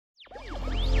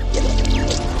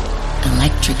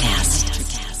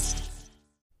NutriCast.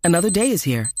 Another day is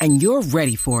here, and you're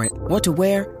ready for it. What to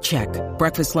wear? Check.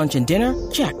 Breakfast, lunch, and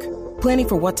dinner? Check. Planning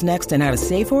for what's next and how to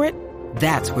save for it?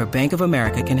 That's where Bank of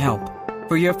America can help.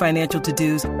 For your financial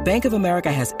to-dos, Bank of America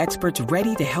has experts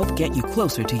ready to help get you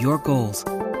closer to your goals.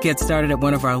 Get started at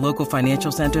one of our local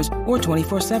financial centers or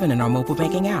 24/7 in our mobile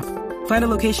banking app. Find a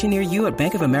location near you at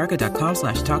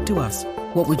bankofamerica.com/talktous.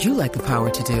 What would you like the power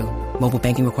to do? Mobile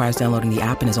banking requires downloading the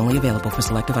app and is only available for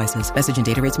select devices. Message and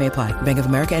data rates may apply. Bank of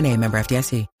America N.A., member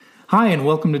FDIC. Hi, and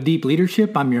welcome to Deep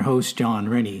Leadership. I'm your host, John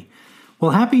Rennie.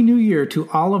 Well, Happy New Year to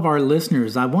all of our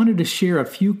listeners. I wanted to share a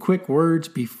few quick words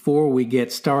before we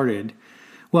get started.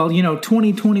 Well,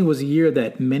 2020 was a year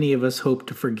that many of us hope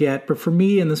to forget, but for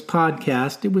me in this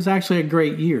podcast, it was actually a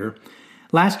great year.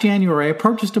 Last January, I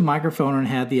purchased a microphone and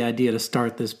had the idea to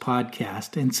start this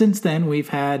podcast. And since then, we've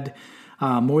had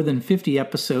more than 50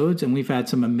 episodes, and we've had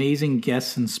some amazing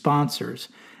guests and sponsors.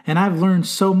 And I've learned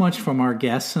so much from our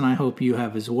guests, and I hope you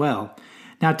have as well.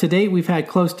 Now, to date, we've had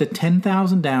close to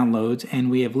 10,000 downloads, and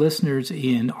we have listeners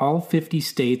in all 50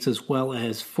 states as well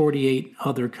as 48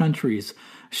 other countries.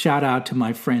 Shout out to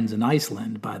my friends in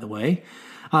Iceland, by the way.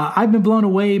 I've been blown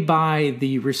away by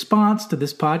the response to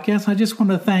this podcast. I just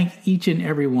want to thank each and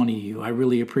every one of you. I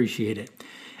really appreciate it.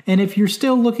 And if you're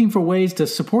still looking for ways to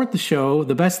support the show,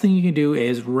 the best thing you can do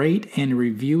is rate and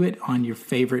review it on your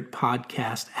favorite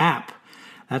podcast app.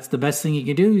 That's the best thing you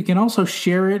can do. You can also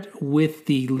share it with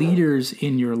the leaders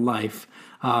in your life.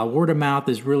 Word of mouth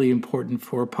is really important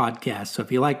for podcasts. So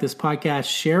if you like this podcast,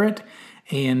 share it,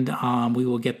 and we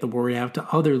will get the word out to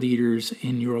other leaders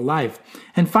in your life.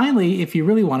 And finally, if you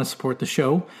really want to support the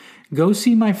show, go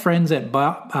see my friends at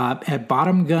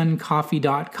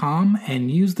bottomguncoffee.com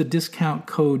and use the discount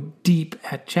code DEEP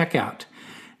at checkout.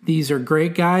 These are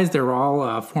great guys. They're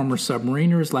all former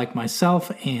submariners like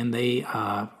myself, and they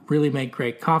really make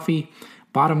great coffee.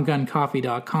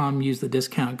 Bottomguncoffee.com. Use the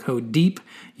discount code DEEP.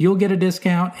 You'll get a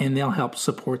discount, and they'll help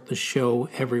support the show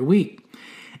every week.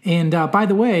 And by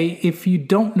the way, if you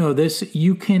don't know this,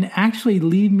 you can actually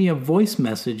leave me a voice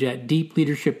message at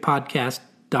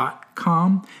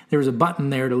deepleadershippodcast.com. There's a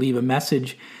button there to leave a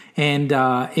message. And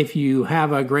if you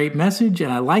have a great message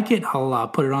and I like it, I'll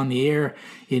put it on the air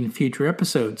in future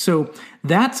episodes. So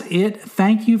that's it.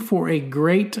 Thank you for a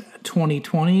great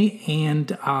 2020,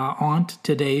 and on to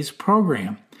today's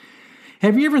program.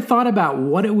 Have you ever thought about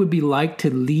what it would be like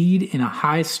to lead in a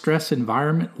high-stress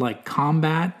environment like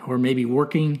combat or maybe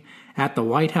working at the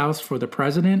White House for the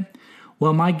president?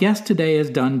 Well, my guest today has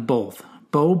done both.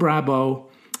 Beau Brabo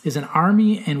is an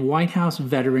Army and White House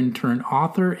veteran turned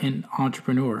author and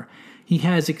entrepreneur. He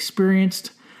has experienced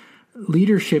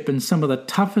leadership in some of the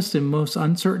toughest and most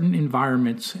uncertain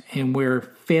environments and where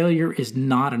failure is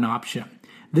not an option.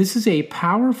 This is a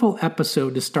powerful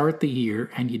episode to start the year,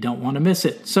 and you don't want to miss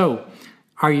it. So,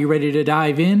 are you ready to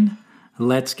dive in?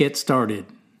 Let's get started.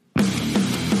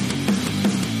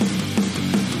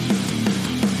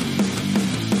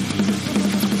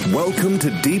 Welcome to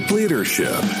Deep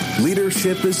Leadership.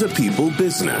 Leadership is a people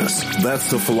business. That's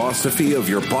the philosophy of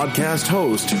your podcast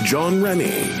host, John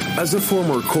Rennie. As a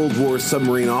former Cold War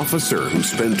submarine officer who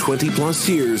spent 20-plus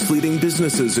years leading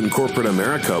businesses in corporate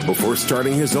America before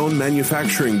starting his own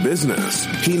manufacturing business,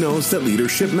 he knows that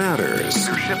leadership matters.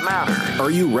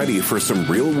 Are you ready for some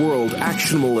real-world,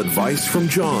 actionable advice from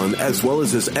John as well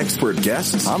as his expert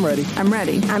guests? I'm ready.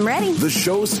 The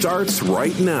show starts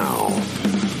right now.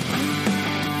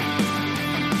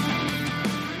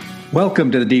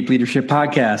 Welcome to the Deep Leadership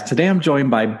Podcast. Today I'm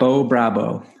joined by Beau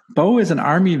Brabo. Beau is an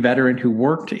Army veteran who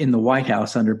worked in the White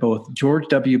House under both George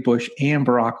W. Bush and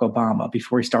Barack Obama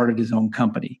before he started his own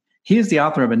company. He is the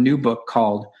author of a new book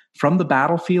called From the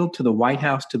Battlefield to the White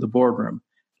House to the Boardroom,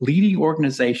 Leading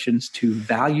Organizations to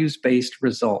Values-Based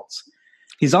Results.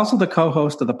 He's also the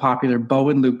co-host of the popular Beau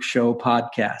and Luke Show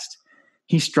podcast.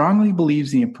 He strongly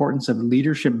believes in the importance of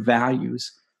leadership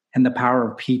values and the power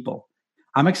of people.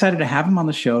 I'm excited to have him on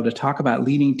the show to talk about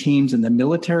leading teams in the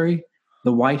military,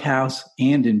 the White House,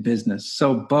 and in business.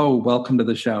 So, Beau, welcome to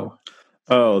the show.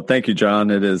 Oh, thank you, John.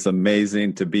 It is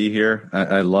amazing to be here.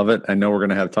 I love it. I know we're going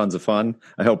to have tons of fun.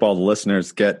 I hope all the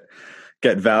listeners get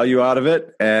value out of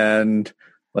it. And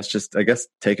let's just, I guess,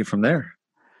 take it from there.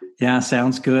 Yeah,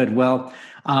 sounds good. Well,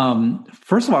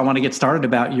 first of all, I want to get started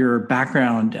about your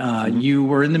background. You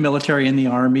were in the military, in the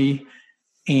Army,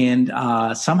 and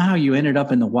somehow you ended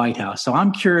up in the White House. So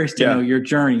I'm curious to know your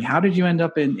journey. How did you end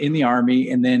up in the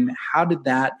Army? And then how did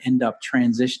that end up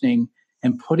transitioning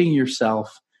and putting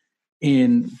yourself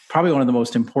in probably one of the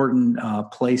most important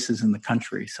places in the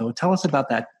country? So tell us about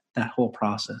that that whole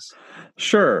process?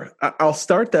 Sure. I'll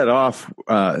start that off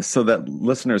so that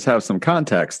listeners have some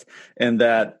context, and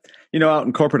that, out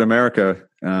in corporate America,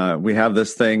 we have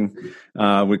this thing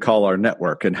we call our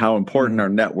network, and how important our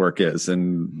network is.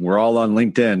 And we're all on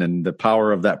LinkedIn, and the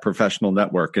power of that professional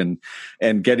network, and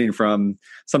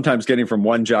sometimes getting from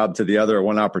one job to the other,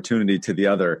 one opportunity to the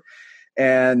other.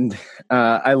 And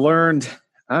I learned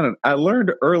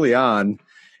early on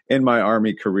in my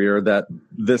Army career that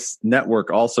this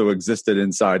network also existed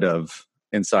inside of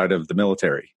the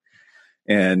military,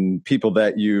 and people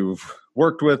that you've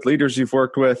worked with, leaders you've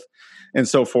worked with, and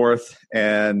so forth.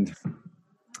 And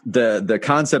the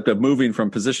concept of moving from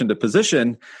position to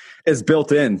position is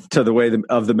built into the way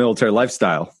of the military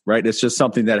lifestyle, right? It's just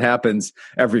something that happens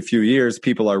every few years.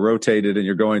 People are rotated, and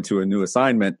you're going to a new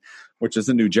assignment, which is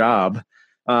a new job.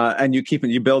 And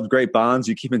you build great bonds,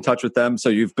 you keep in touch with them. So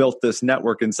you've built this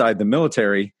network inside the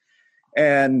military.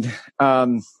 And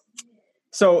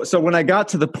so when I got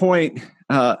to the point,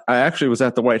 I actually was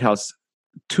at the White House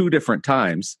 2 different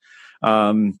times.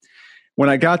 When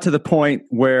I got to the point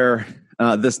where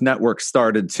this network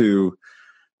started to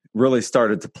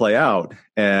play out,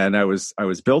 and I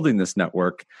was building this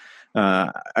network,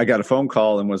 I got a phone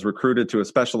call and was recruited to a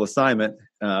special assignment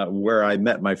where I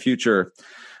met my future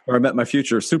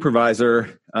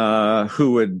supervisor,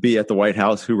 who would be at the White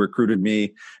House, who recruited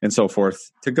me and so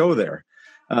forth to go there.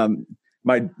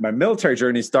 My military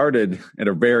journey started at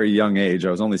a very young age.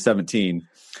 I was only 17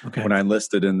 when I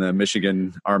enlisted in the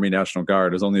Michigan Army National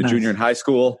Guard. I was only a junior in high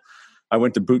school. I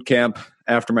went to boot camp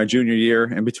after my junior year,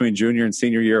 in between junior and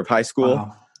senior year of high school.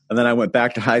 Wow. And then I went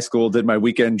back to high school, did my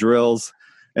weekend drills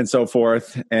and so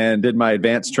forth, and did my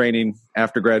advanced training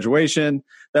after graduation.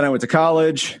 Then I went to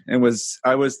college and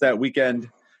I was that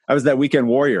weekend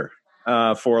warrior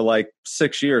for like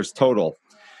 6 years total.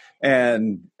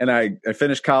 And I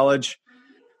finished college,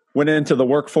 went into the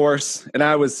workforce, and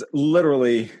I was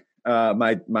literally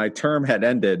my term had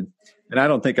ended, and I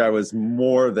don't think I was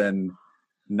more than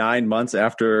 9 months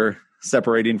after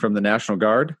separating from the National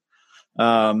Guard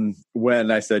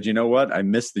when I said, you know what, I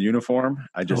missed the uniform.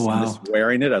 I just missed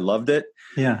wearing it. I loved it.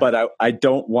 Yeah. But I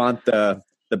don't want the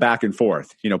back and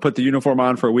forth. Put the uniform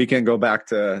on for a weekend, go back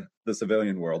to the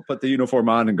civilian world. Put the uniform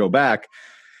on and go back.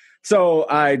 So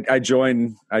I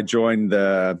joined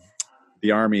the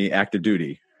Army active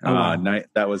duty.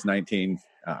 That was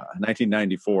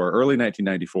 1994, early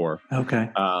 1994.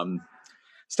 Okay.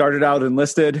 Started out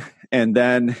enlisted, and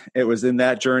then it was in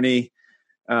that journey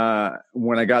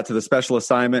when I got to the special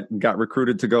assignment and got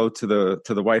recruited to go to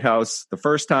the White House the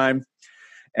first time.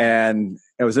 And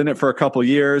I was in it for a couple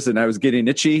years, and I was getting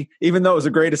itchy. Even though it was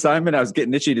a great assignment, I was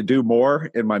getting itchy to do more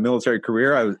in my military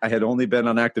career. I had only been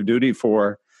on active duty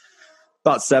for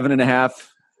about seven and a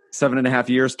half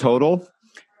years total.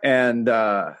 And,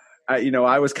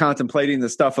 I was contemplating the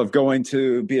stuff of going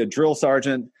to be a drill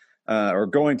sergeant or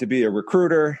going to be a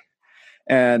recruiter.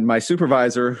 And my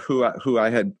supervisor, who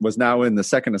I was now in the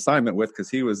second assignment with, because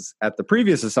he was at the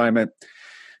previous assignment,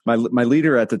 my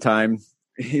leader at the time,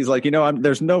 he's like,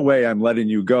 there's no way I'm letting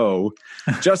you go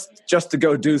just to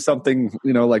go do something,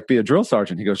 like be a drill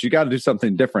sergeant. He goes, you got to do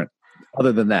something different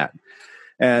other than that.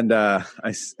 And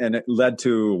it led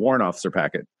to a warrant officer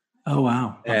packet. Oh,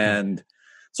 wow. Okay. And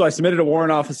so I submitted a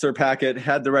warrant officer packet,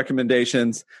 had the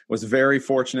recommendations, was very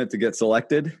fortunate to get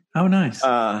selected. Oh, nice.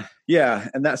 Yeah.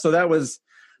 And that was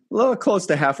a little close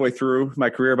to halfway through my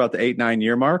career, about the 8-9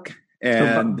 year mark.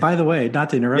 And so, by the way, not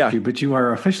to interrupt you, but you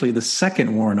are officially the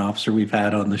second warrant officer we've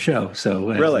had on the show. So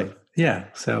really? Yeah.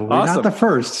 So we're not the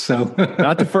first. So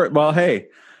not the first. Well, hey,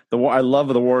 I love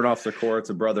the warrant officer corps. It's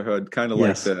a brotherhood, kind of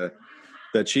like the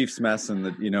Chiefs mess and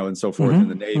and so forth in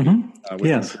the Navy,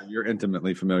 which you're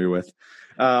intimately familiar with.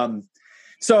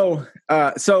 So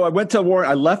I went to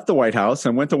I left the White House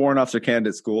and went to warrant officer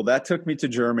candidate school. That took me to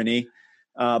Germany.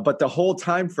 But the whole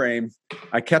time frame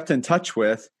I kept in touch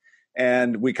with,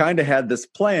 and we kind of had this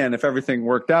plan, if everything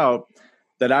worked out,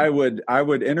 that I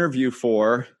would interview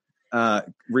for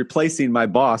replacing my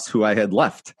boss, who I had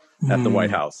left at the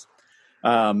White House,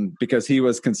 because he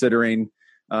was considering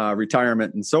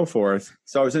retirement and so forth.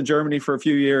 So I was in Germany for a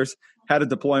few years, had a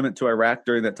deployment to Iraq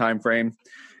during that time frame.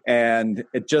 And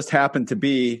it just happened to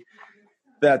be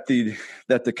that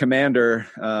the commander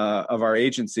of our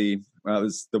agency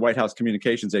was the White House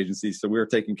Communications Agency. So we were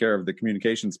taking care of the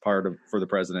communications part for the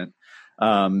president.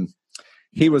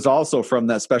 He was also from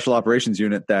that special operations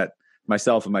unit that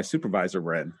myself and my supervisor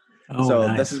were in. Oh, so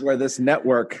nice. This is where this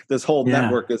whole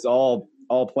network is all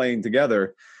playing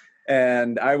together.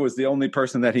 And I was the only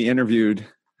person that he interviewed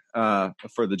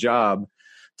for the job.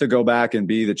 to go back and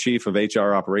be the chief of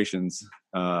HR operations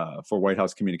for White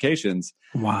House communications.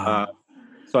 Wow.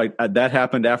 So that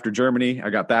happened after Germany. I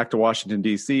got back to Washington,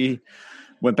 D.C.,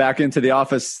 went back into the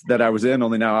office that I was in,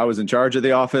 only now I was in charge of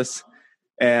the office.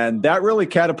 And that really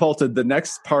catapulted the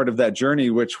next part of that journey,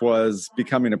 which was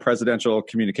becoming a presidential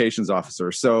communications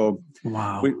officer. So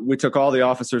wow. we took all the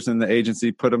officers in the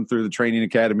agency, put them through the training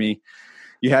academy.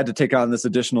 You had to take on this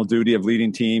additional duty of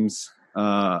leading teams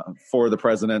for the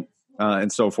president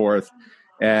and so forth.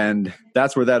 And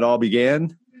that's where that all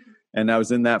began. And I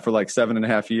was in that for like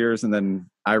 7.5 years, and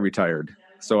then I retired.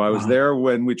 So I was there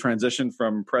when we transitioned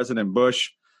from President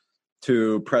Bush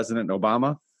to President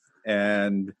Obama.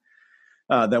 And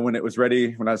then when it was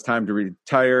ready, when I was time to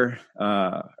retire,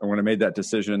 or when I made that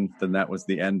decision, then that was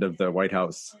the end of the White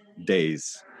House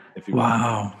days, if you will.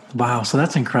 Wow. So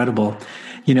that's incredible.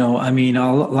 A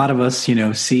lot of us,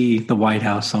 see the White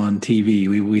House on TV.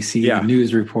 We see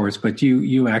news reports, but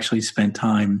you actually spent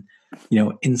time,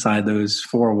 inside those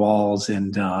four walls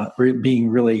and being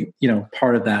really,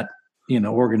 part of that,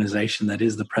 organization that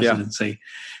is the presidency. Yeah.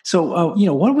 So,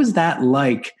 what was that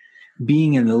like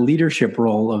being in the leadership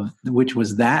role of which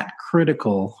was that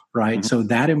critical, right? Mm-hmm. So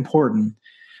that important.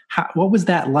 What was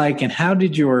that like, and how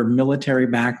did your military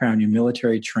background, your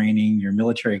military training, your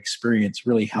military experience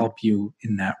really help you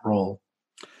in that role?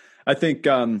 I think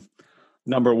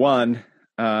number one,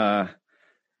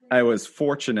 I was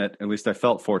fortunate, at least I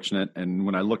felt fortunate. And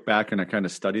when I look back and I kind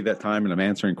of study that time and I'm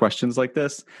answering questions like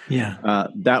this,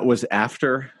 that was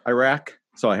after Iraq.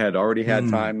 So I had already had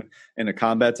time in a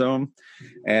combat zone.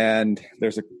 And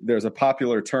there's a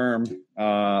popular term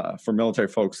for military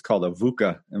folks called a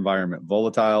VUCA environment: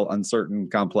 volatile, uncertain,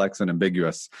 complex, and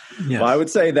ambiguous. Yes. Well, I would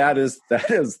say that is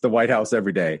the White House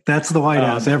every day. That's the White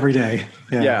House every day.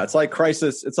 Yeah, it's like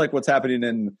crisis. It's like what's happening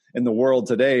in the world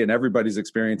today, and everybody's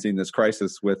experiencing this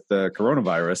crisis with the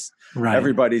coronavirus. Right.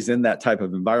 Everybody's in that type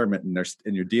of environment,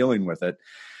 and you're dealing with it.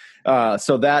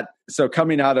 So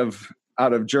coming out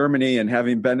of Germany and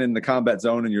having been in the combat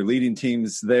zone, and you're leading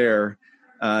teams there,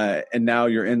 and now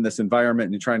you're in this environment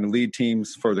and you're trying to lead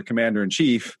teams for the commander in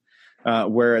chief,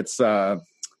 where it's, I've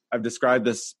described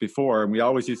this before, and we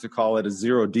always used to call it a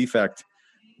zero defect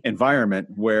environment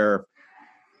where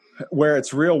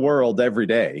it's real world every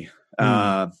day.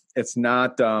 It's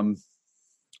not a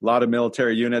lot of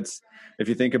military units. If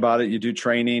you think about it, you do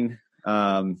training.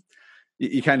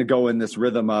 You kind of go in this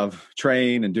rhythm of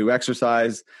train and do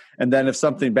exercise. And then if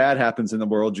something bad happens in the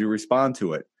world, you respond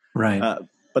to it. Right.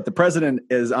 But the president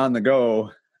is on the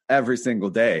go every single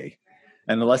day.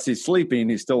 And unless he's sleeping,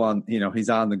 he's still on, he's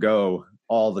on the go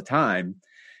all the time.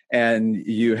 And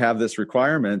you have this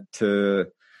requirement to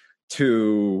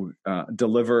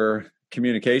deliver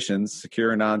communications,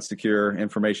 secure and non-secure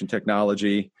information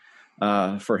technology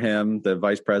for him, the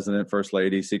vice president, first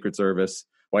lady, Secret Service,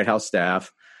 White House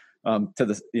staff, to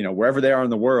the, wherever they are in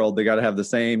the world, they got to have the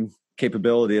same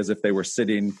capability as if they were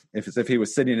sitting, if he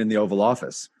was sitting in the Oval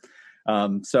Office.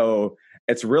 So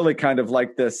it's really kind of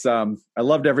like this. I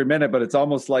loved every minute, but it's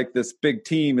almost like this big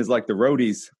team is like the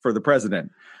roadies for the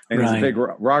president, and he's a big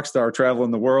rock star traveling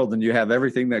the world, and you have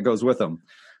everything that goes with them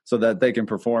so that they can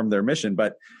perform their mission.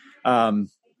 But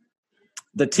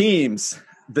the teams,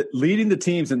 leading the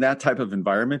teams in that type of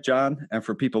environment, John, and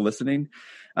for people listening,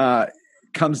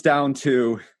 comes down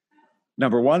to,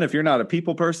 number one, if you're not a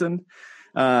people person,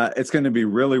 it's going to be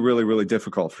really, really, really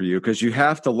difficult for you, because you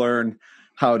have to learn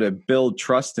how to build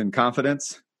trust and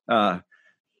confidence.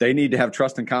 They need to have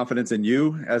trust and confidence in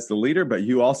you as the leader, but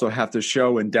you also have to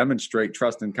show and demonstrate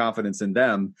trust and confidence in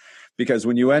them. Because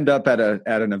when you end up at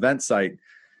an event site,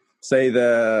 say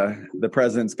the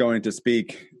president's going to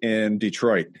speak in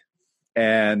Detroit,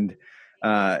 and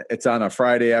it's on a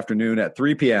Friday afternoon at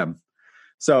 3 p.m.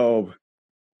 So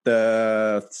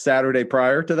the Saturday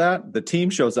prior to that, the team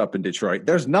shows up in Detroit.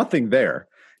 There's nothing there.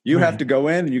 You have to go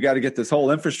in and you got to get this whole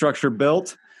infrastructure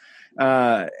built.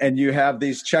 And you have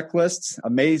these checklists,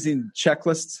 amazing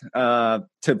checklists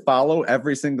to follow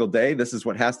every single day. This is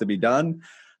what has to be done.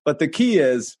 But the key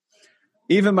is,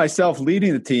 even myself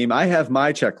leading the team, I have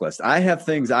my checklist. I have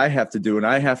things I have to do and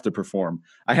I have to perform.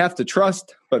 I have to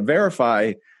trust but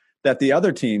verify that the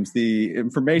other teams, the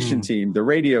information team, the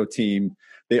radio team,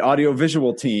 the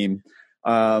audiovisual team,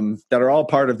 that are all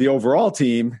part of the overall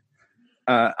team,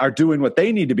 are doing what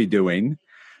they need to be doing.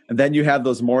 And then you have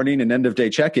those morning and end of day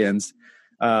check-ins.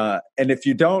 And if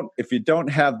you don't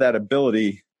have that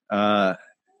ability to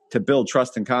build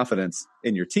trust and confidence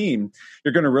in your team,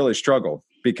 you're going to really struggle,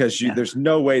 because there's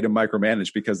no way to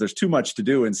micromanage, because there's too much to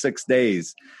do in 6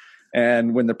 days.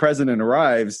 And when the president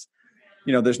arrives,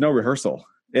 there's no rehearsal.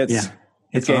 It's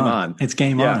It's game on. It's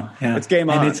game on. Yeah. It's game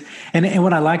on. And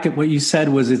what I liked what you said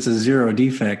was it's a zero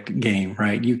defect game,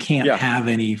 right? You can't have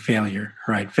any failure,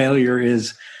 right? Failure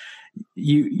is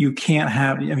you can't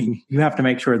have. I mean, you have to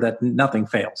make sure that nothing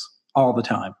fails all the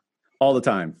time. All the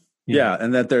time. Yeah.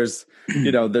 And that there's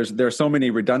so many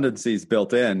redundancies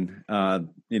built in,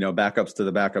 backups to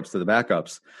the backups to the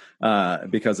backups,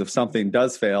 because if something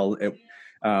does fail,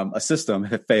 a system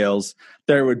fails,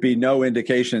 there would be no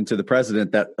indication to the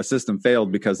president that a system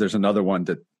failed because there's another one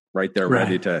right there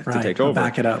ready to take over.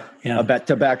 Back it up. Yeah.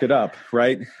 To back it up.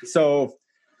 Right. So,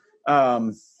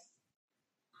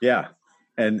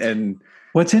 And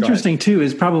what's interesting too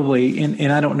is probably,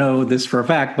 and I don't know this for a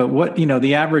fact, but what,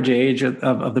 the average age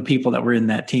of the people that were in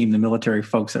that team, the military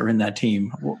folks that were in that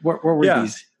team, what were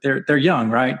these? They're young,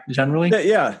 right? Generally?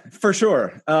 Yeah, for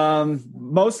sure.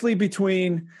 Mostly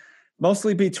between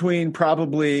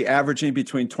probably averaging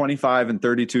between 25 and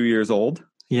 32 years old.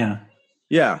 Yeah.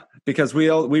 Yeah. Because we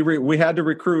had to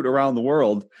recruit around the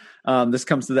world. This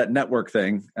comes to that network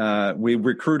thing. We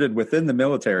recruited within the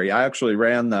military. I actually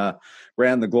ran the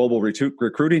global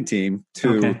recruiting team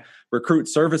to recruit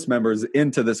service members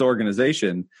into this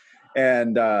organization.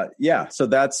 And so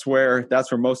that's where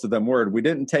most of them were. We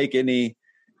didn't take any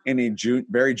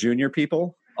very junior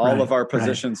people. All of our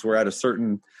positions were at a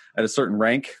certain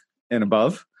rank and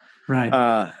above.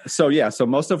 Right. So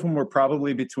most of them were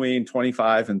probably between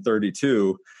 25 and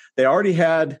 32. They already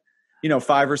had,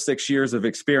 5 or 6 years of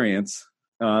experience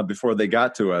before they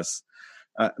got to us.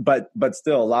 But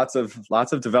still lots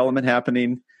of development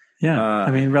happening. Yeah.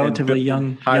 Relatively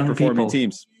young performing people.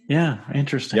 Teams. Yeah.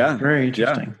 Interesting. Yeah. Very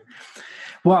interesting. Yeah.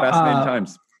 Well, fascinating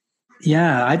times.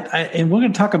 Yeah. And we're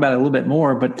going to talk about it a little bit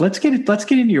more, but let's get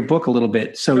into your book a little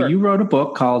bit. So You wrote a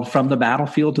book called From the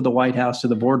Battlefield to the White House to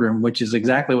the Boardroom, which is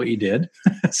exactly what you did.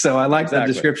 So I like the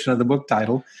description of the book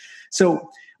title. So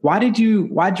why'd you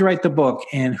write the book,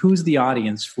 and who's the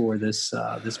audience for this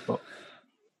book?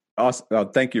 Awesome. Well,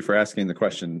 thank you for asking the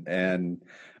question. And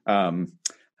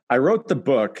I wrote the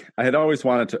book. I'd always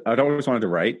wanted to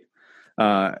write.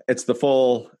 It's the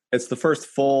first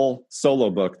full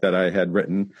solo book that I had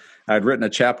written. I had written a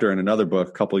chapter in another book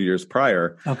a couple of years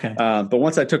prior. Okay. But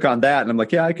once I took on that, and I'm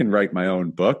like, I can write my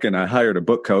own book. And I hired a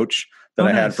book coach that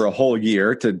I had for a whole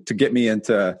year to get me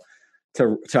into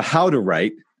how to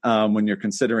write when you're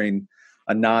considering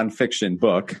a nonfiction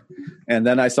book. And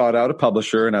then I sought out a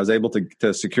publisher, and I was able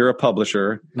to secure a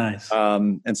publisher. Nice.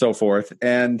 And so forth.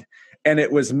 And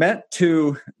it was meant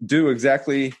to do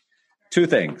exactly two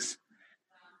things.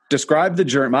 Describe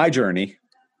my journey,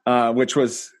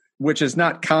 which is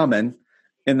not common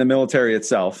in the military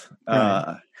itself.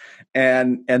 Right.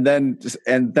 And then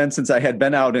since I had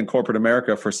been out in corporate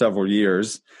America for several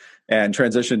years and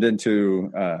transitioned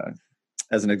into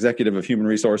as an executive of human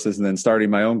resources and then starting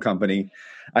my own company,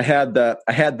 I kind of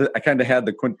had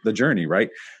the journey, right?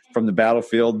 From the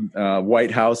battlefield.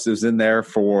 White House was in there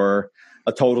for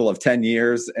a total of 10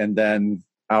 years, and then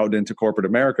out into corporate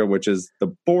America, which is the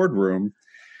boardroom.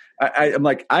 I'm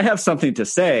like, I have something to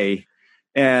say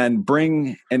and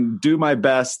do my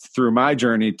best through my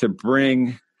journey to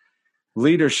bring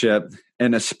leadership,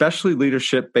 and especially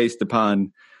leadership based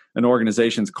upon an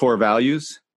organization's core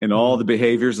values and all the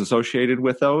behaviors associated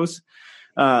with those,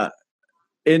 put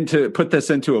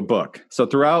this into a book. So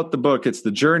throughout the book, it's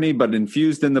the journey, but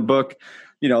infused in the book,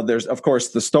 there's, of course,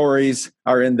 the stories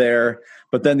are in there,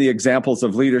 but then the examples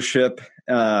of leadership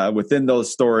within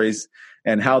those stories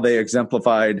and how they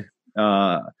exemplified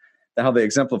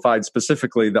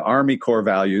specifically the Army core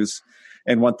values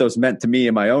and what those meant to me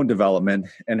in my own development,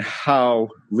 and how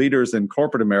leaders in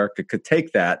corporate America could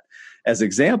take that as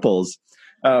examples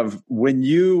of when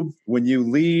you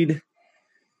lead,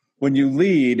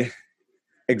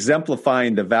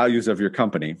 exemplifying the values of your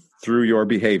company through your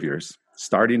behaviors,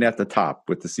 starting at the top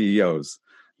with the CEOs,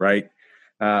 right?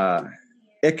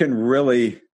 It can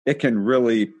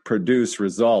really produce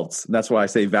results. And that's why I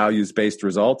say values-based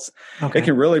results. Okay. It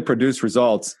can really produce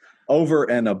results over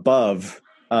and above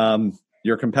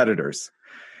your competitors.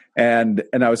 And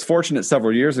I was fortunate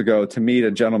several years ago to meet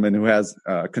a gentleman who has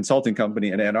a consulting company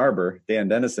in Ann Arbor, Dan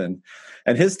Dennison,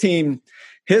 and his team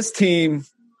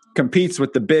competes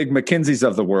with the big McKinseys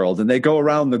of the world, and they go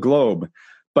around the globe.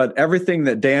 But everything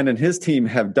that Dan and his team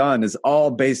have done is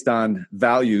all based on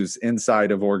values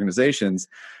inside of organizations.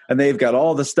 And they've got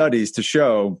all the studies to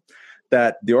show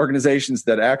that the organizations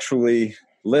that actually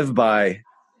live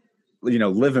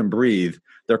and breathe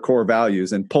their core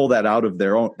values and pull that out of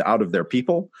their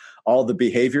people, all the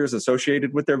behaviors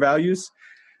associated with their values,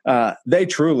 they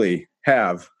truly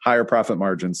have higher profit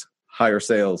margins, higher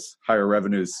sales, higher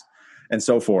revenues, and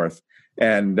so forth.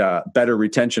 and better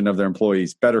retention of their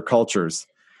employees, better cultures.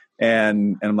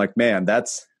 And I'm like, man,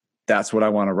 that's what I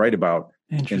want to write about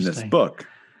in this book.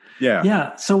 Yeah.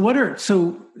 Yeah. So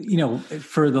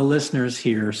for the listeners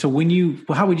here, so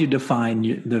how would you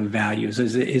define the values?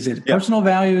 Is it personal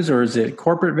values, or is it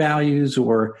corporate values,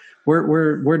 or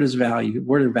where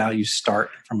do values start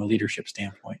from a leadership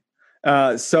standpoint?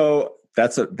 So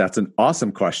that's an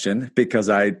awesome question, because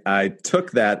I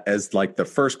took that as like the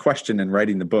first question in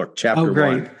writing the book, chapter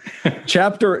one.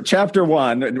 chapter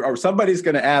one, or somebody's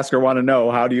going to ask or want to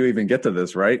know, how do you even get to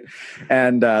this? Right.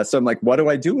 And, so I'm like, what do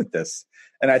I do with this?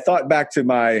 And I thought back to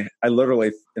I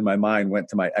literally in my mind went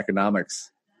to my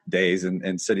economics days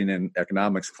and sitting in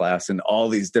economics class and all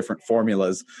these different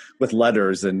formulas with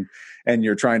letters and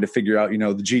you're trying to figure out, the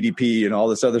GDP and all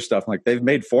this other stuff. Like, they've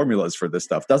made formulas for this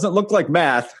stuff. Doesn't look like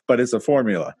math, but it's a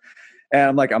formula. And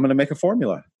I'm like, I'm going to make a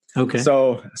formula. Okay.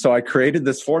 So I created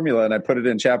this formula and I put it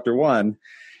in chapter one,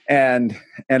 and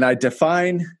I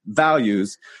define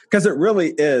values, because it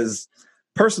really is,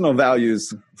 personal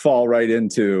values fall right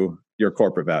into your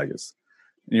corporate values,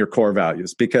 your core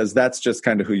values, because that's just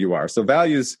kind of who you are. So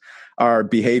values are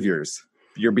behaviors,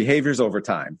 your behaviors over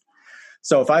time.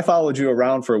 So if I followed you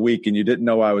around for a week and you didn't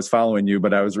know I was following you,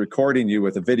 but I was recording you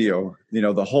with a video,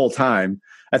 the whole time,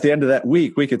 at the end of that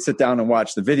week, we could sit down and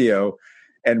watch the video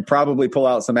and probably pull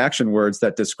out some action words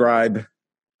that describe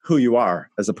who you are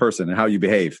as a person and how you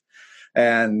behave.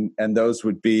 And those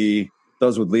would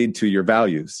lead to your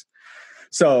values.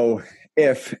 So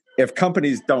if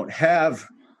companies don't have,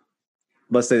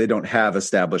 let's say they don't have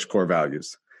established core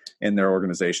values in their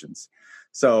organizations,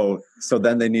 so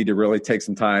then they need to really take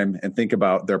some time and think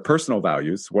about their personal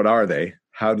values. What are they?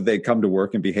 How do they come to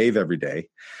work and behave every day?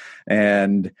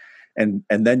 And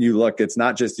then you look, it's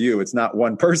not just you, it's not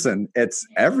one person, it's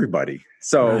everybody.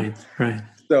 So right.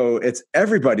 So it's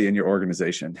everybody in your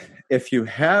organization. If you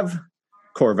have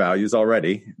core values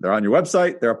already, they're on your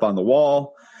website, they're up on the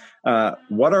wall.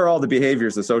 What are all the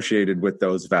behaviors associated with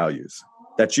those values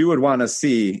that you would want to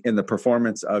see in the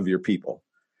performance of your people?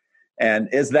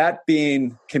 And is that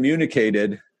being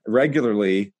communicated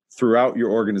regularly throughout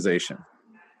your organization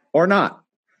or not?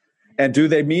 And do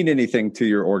they mean anything to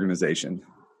your organization?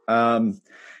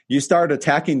 You start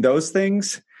attacking those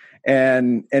things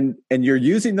and you're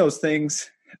using those things.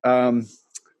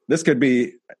 This could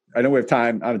be, I know we have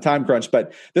time on a time crunch,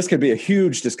 but this could be a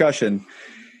huge discussion.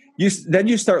 Then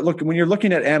you start looking, when you're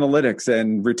looking at analytics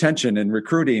and retention and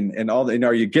recruiting and all,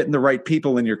 are you getting the right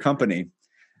people in your company?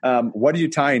 What are you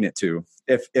tying it to?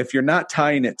 If you're not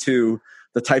tying it to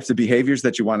the types of behaviors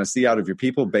that you want to see out of your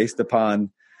people based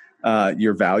upon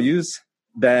your values,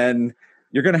 then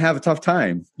you're going to have a tough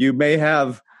time. You may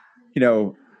have,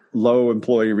 low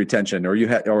employee retention, or you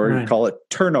call it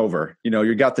turnover.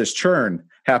 You got this churn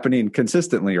happening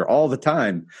consistently or all the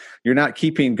time. You're not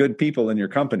keeping good people in your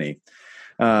company.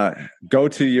 Go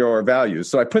to your values.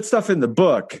 So I put stuff in the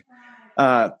book,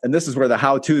 and this is where the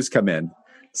how-tos come in.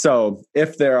 So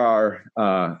if there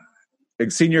are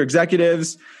senior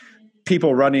executives,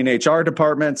 people running HR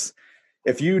departments,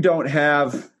 if you don't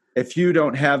have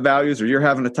values, or you're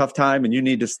having a tough time and you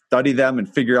need to study them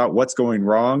and figure out what's going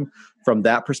wrong from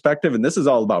that perspective, and this is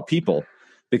all about people,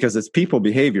 because it's people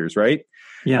behaviors, right?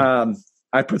 Yeah.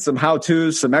 I put some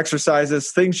how-tos, some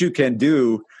exercises, things you can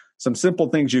do, some simple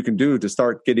things you can do to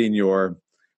start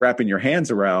wrapping your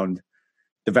hands around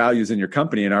the values in your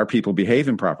company and are people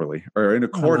behaving properly or in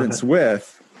accordance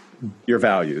with your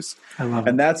values. I love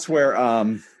and it. That's where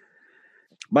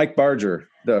Mike Barger,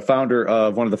 the founder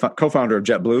of co-founder of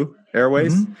JetBlue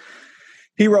Airways, Mm-hmm.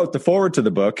 he wrote the foreword to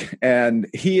the book, and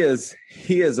he is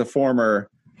a former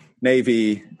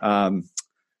Navy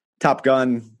Top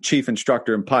Gun chief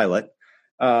instructor and pilot.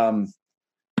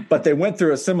 But they went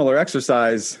through a similar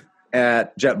exercise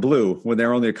at JetBlue when they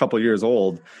were only a couple years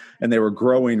old, and they were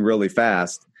growing really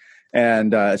fast.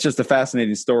 And it's just a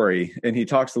fascinating story. And he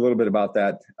talks a little bit about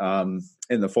that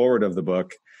in the foreword of the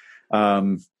book.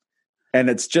 And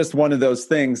it's just one of those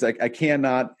things. I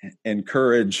cannot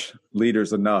encourage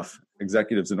leaders enough,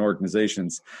 executives and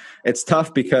organizations. It's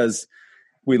tough because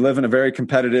we live in a very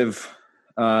competitive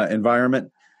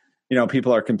environment.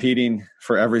 People are competing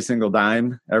for every single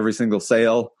dime, every single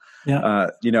sale. Yeah.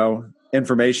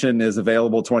 Information is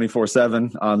available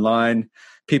 24/7 online.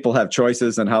 People have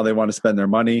choices on how they want to spend their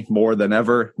money more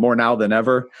now than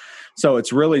ever. So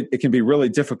it can be really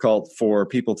difficult for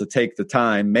people to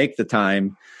make the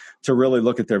time to really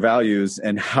look at their values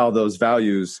and how those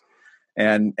values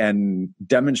and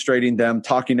demonstrating them,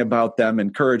 talking about them,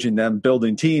 encouraging them,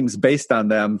 building teams based on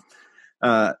them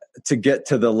to get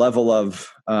to the level of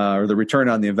or the return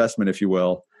on the investment, if you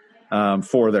will,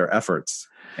 for their efforts.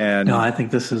 And no, I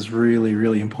think this is really,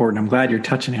 really important. I'm glad you're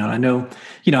touching on it. I know,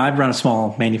 I've run a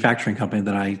small manufacturing company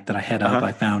that I head up,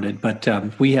 I founded, but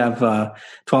we have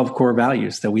 12 core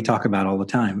values that we talk about all the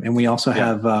time. And we also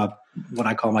have what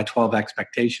I call my 12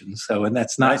 expectations. So, and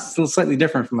that's not still slightly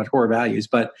different from my core values,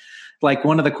 but like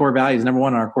one of the core values, number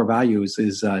one on our core values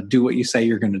is do what you say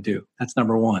you're going to do. That's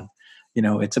number one.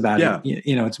 It's about,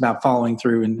 it's about following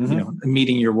through and,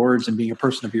 meeting your words and being a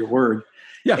person of your word.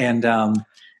 Yeah. And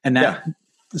that,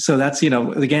 so that's,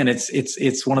 again,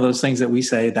 it's one of those things that we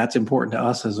say that's important to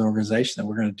us as an organization, that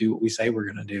we're going to do what we say we're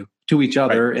going to do to each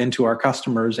other and to our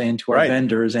customers and to our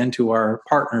vendors and to our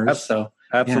partners. So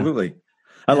absolutely.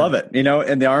 I love it.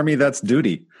 In the Army, that's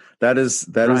duty. That is,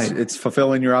 it's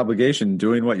fulfilling your obligation,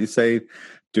 doing what you say,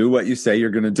 do what you say you're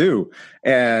going to do.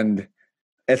 And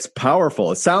it's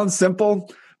powerful. It sounds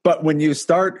simple, but when you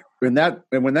start when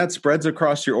that spreads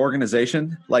across your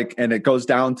organization, and it goes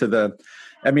down to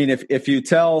if you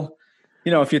tell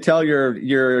your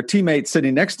teammate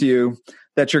sitting next to you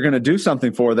that you're going to do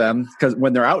something for them, because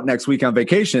when they're out next week on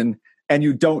vacation and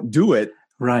you don't do it,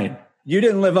 right, you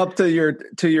didn't live up to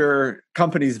your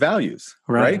company's values,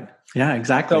 right? Yeah,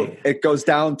 exactly. So it goes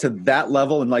down to that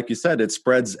level. And like you said, it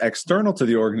spreads external to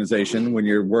the organization when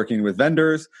you're working with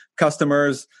vendors,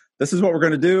 customers. This is what we're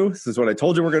going to do. This is what I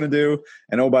told you we're going to do.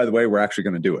 And oh, by the way, we're actually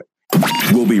going to do it.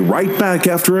 We'll be right back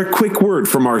after a quick word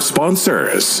from our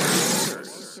sponsors.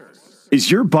 Is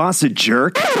your boss a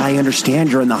jerk? I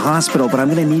understand you're in the hospital, but I'm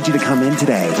going to need you to come in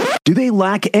today. Do they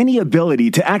lack any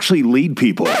ability to actually lead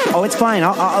people? Oh, it's fine.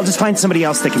 I'll just find somebody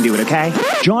else that can do it, okay?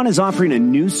 John is offering a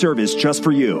new service just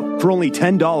for you. For only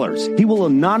 $10, he will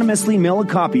anonymously mail a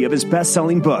copy of his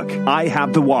best-selling book, I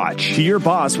Have the Watch, to your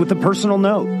boss with a personal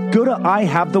note. Go to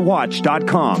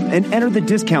IHaveTheWatch.com and enter the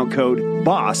discount code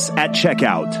BOSS at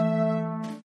checkout.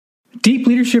 Deep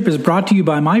Leadership is brought to you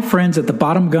by my friends at the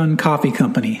Bottom Gun Coffee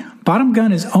Company. Bottom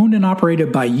Gun is owned and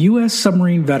operated by U.S.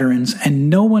 submarine veterans, and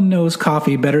no one knows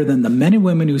coffee better than the men and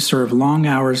women who serve long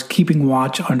hours keeping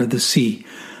watch under the sea.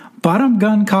 Bottom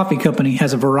Gun Coffee Company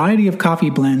has a variety of coffee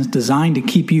blends designed to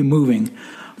keep you moving.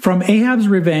 From Ahab's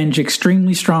Revenge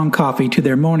extremely strong coffee to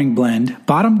their morning blend,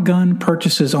 Bottom Gun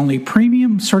purchases only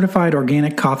premium certified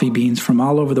organic coffee beans from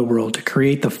all over the world to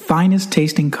create the finest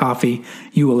tasting coffee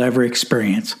you will ever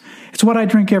experience. It's what I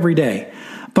drink every day.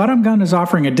 Bottom Gun is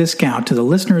offering a discount to the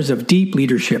listeners of Deep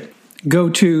Leadership. Go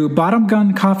to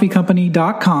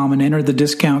bottomguncoffeecompany.com and enter the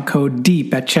discount code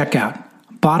DEEP at checkout.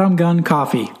 Bottom Gun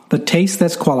Coffee, the taste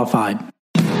that's qualified.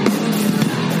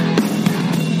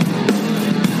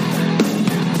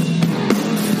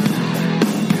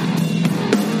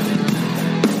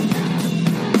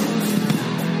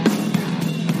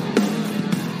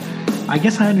 I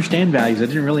guess I understand values. I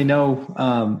didn't really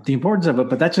know the importance of it,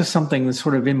 but that's just something that's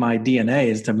sort of in my DNA,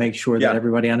 is to make sure that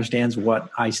everybody understands what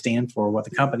I stand for, what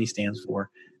the company stands for.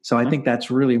 So I think that's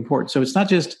really important. So it's not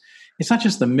just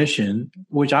the mission,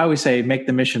 which I always say, make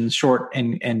the mission short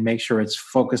and make sure it's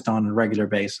focused on a regular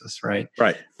basis, right?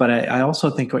 Right. But I also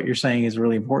think what you're saying is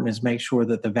really important, is make sure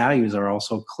that the values are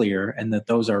also clear and that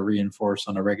those are reinforced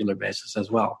on a regular basis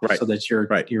as well, so that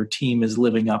your team is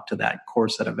living up to that core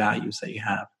set of values that you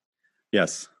have.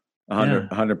 Yes.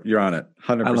 100, you're on it.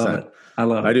 100%. I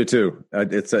love it. I do too. I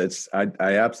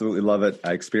absolutely love it.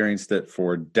 I experienced it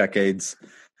for decades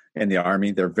in the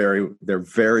Army. They're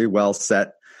very well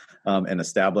set and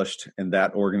established in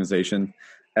that organization.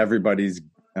 Everybody's,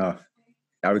 I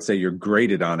would say you're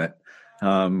graded on it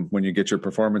when you get your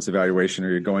performance evaluation, or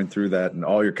you're going through that, and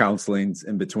all your counselings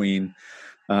in between.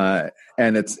 And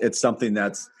it's something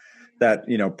that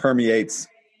permeates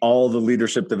all the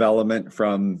leadership development,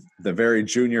 from the very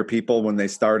junior people when they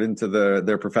start into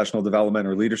their professional development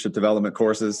or leadership development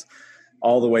courses,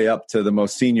 all the way up to the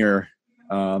most senior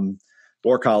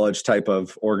war college type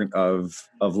of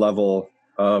level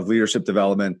of leadership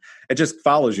development. It just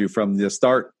follows you from the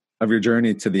start of your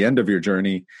journey to the end of your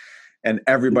journey, and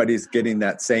everybody's getting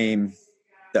that same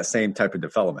type of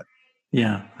development.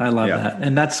 Yeah, I love that.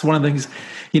 And that's one of the things,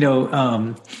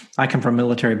 I come from a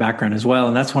military background as well.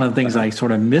 And that's one of the things I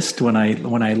sort of missed when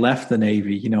I left the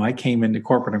Navy. I came into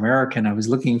corporate America and I was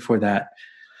looking for that,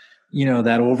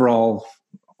 that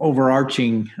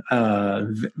overarching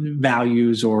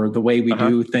values, or the way we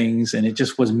do things. And it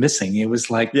just was missing. It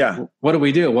was like, what do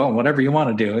we do? Well, whatever you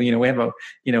want to do. We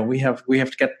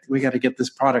got to get this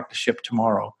product to ship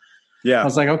tomorrow. Yeah. I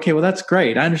was like, okay, well, that's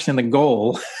great. I understand the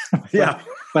goal.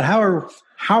 But how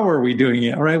are we doing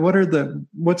it? Right?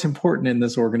 What's important in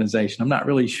this organization? I'm not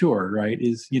really sure. Right?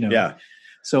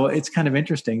 So it's kind of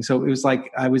interesting. So it was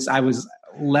like I was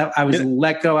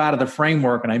let go out of the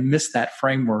framework, and I missed that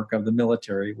framework of the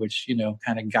military, which,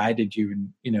 kind of guided you, and,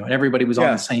 and everybody was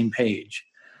on the same page.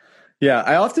 Yeah.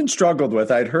 I often struggled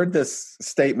with, I'd heard this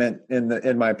statement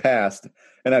in my past,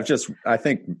 and I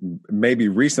think maybe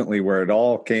recently where it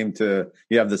all came to,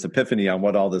 you have this epiphany on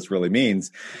what all this really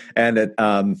means. And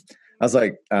I was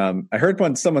like, I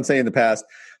heard someone say in the past,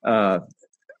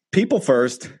 people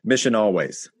first, mission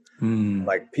always.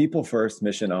 Like people first,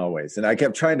 mission always. And I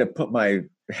kept trying to put my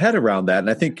head around that. And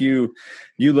I think you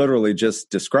literally just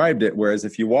described it. Whereas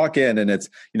if you walk in and it's,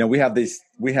 we have these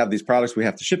products we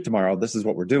have to ship tomorrow. This is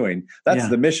what we're doing. That's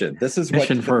the mission. This is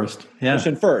mission first. Yeah.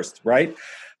 Mission first. Right.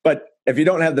 But if you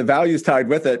don't have the values tied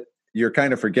with it, you're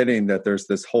kind of forgetting that there's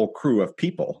this whole crew of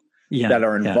people that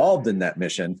are involved in that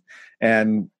mission.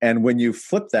 And when you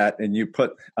flip that and you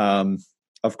put,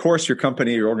 of course, your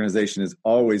company, your organization is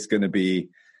always going to be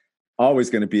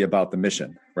about the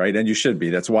mission, right? And you should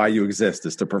be. That's why you exist,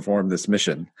 is to perform this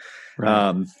mission.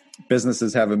 Right.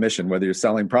 Businesses have a mission, whether you're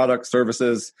selling products,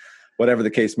 services, whatever the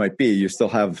case might be. You still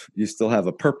have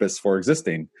a purpose for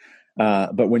existing.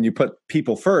 But when you put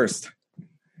people first,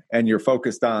 and you're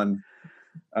focused on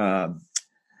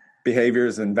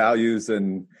behaviors and values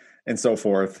and so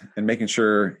forth, and making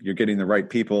sure you're getting the right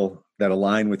people that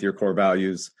align with your core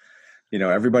values,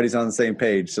 everybody's on the same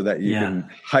page so that you can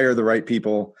hire the right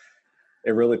people.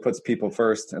 It really puts people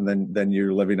first, and then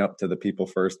you're living up to the people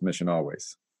first mission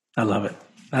always. I love it.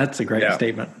 That's a great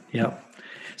statement. Yeah.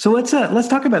 So let's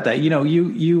talk about that.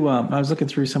 I was looking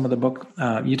through some of the book.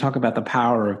 You talk about the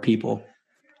power of people,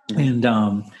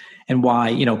 and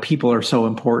why people are so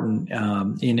important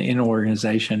in an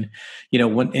organization.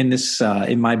 When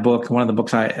in my book, one of the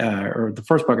books or the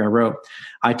first book I wrote,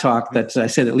 I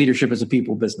say that leadership is a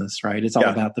people business, right? It's all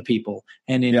about the people.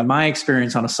 And in my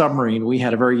experience on a submarine, we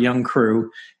had a very young crew,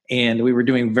 and we were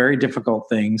doing very difficult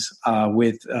things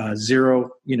with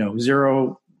zero.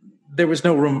 There was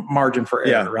no room margin for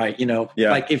error, right?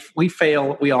 Like if we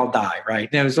fail, we all die, right?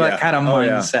 And it was that kind of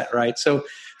mindset, right?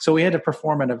 So we had to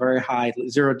perform at a very high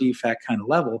zero defect kind of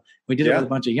level. We did it with a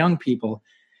bunch of young people,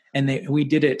 and we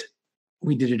did it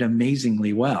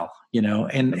amazingly well,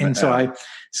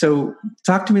 So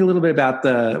talk to me a little bit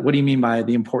about what do you mean by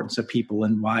the importance of people,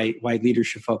 and why leaders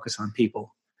should focus on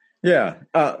people? Yeah.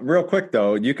 Real quick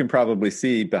though, you can probably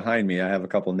see behind me, I have a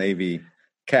couple Navy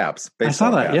caps. I saw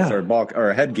that. Caps,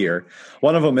 or headgear.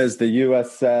 One of them is the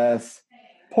USS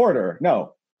Porter.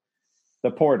 No. The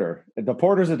Porter. The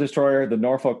Porter's a destroyer. The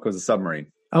Norfolk was a submarine.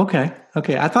 Okay.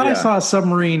 I thought I saw a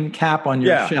submarine cap on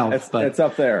your shelf. It's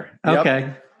up there.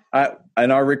 Okay.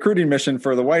 In our recruiting mission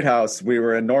for the White House, we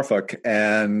were in Norfolk,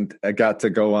 and I got to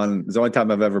go on. It's the only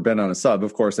time I've ever been on a sub.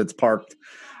 Of course, it's parked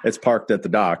at the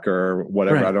dock or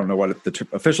whatever. Right. I don't know what the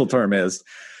official term is.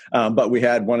 But we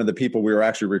had one of the people we were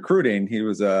actually recruiting. He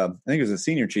was I think he was a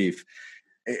senior chief.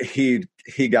 He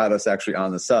got us actually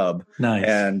on the sub. Nice.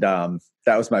 And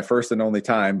that was my first and only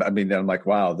time. I mean, I'm like,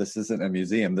 wow, this isn't a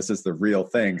museum. This is the real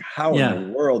thing. How in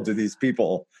the world do these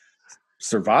people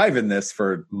survive in this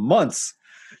for months?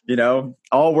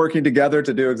 All working together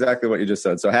to do exactly what you just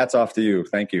said. So hats off to you.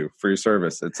 Thank you for your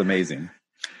service. It's amazing.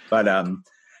 But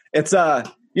it's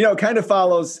kind of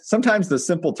follows sometimes the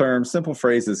simple terms, simple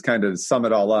phrases kind of sum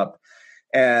it all up.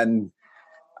 And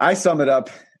I sum it up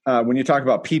when you talk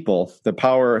about people, the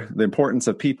power, the importance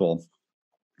of people.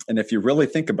 And if you really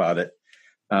think about it,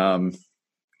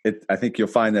 I think you'll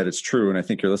find that it's true. And I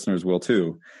think your listeners will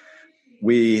too.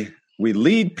 We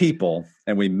lead people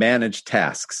and we manage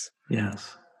tasks.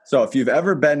 Yes. So if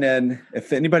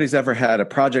if anybody's ever had a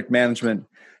project management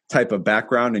type of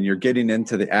background, and you're getting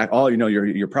into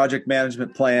your project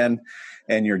management plan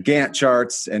and your Gantt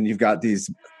charts, and you've got these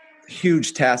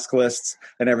huge task lists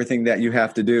and everything that you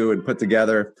have to do and put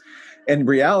together. In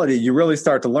reality, you really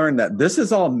start to learn that this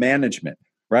is all management,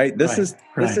 right? This is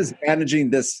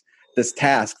managing this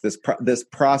task, this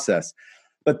process.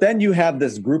 But then you have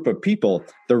this group of people,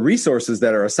 the resources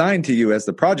that are assigned to you as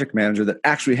the project manager, that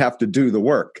actually have to do the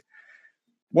work.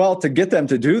 Well, to get them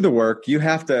to do the work, you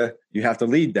have to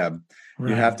lead them. Right.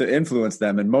 You have to influence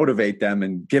them and motivate them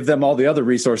and give them all the other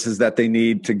resources that they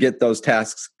need to get those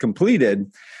tasks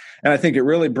completed. And I think it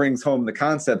really brings home the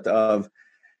concept of,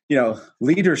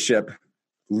 leadership.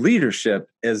 Leadership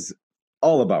is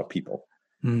all about people.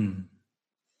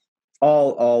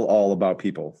 All about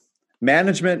people.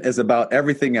 Management is about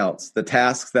everything else, the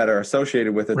tasks that are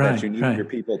associated with it that you need your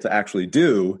people to actually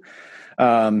do.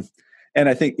 And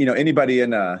I think, anybody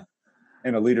in a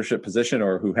leadership position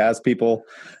or who has people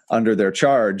under their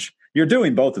charge, you're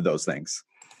doing both of those things,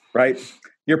 right?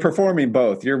 You're performing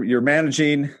both. You're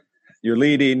managing, you're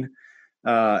leading,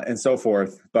 and so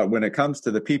forth. But when it comes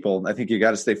to the people, I think you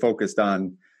got to stay focused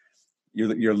on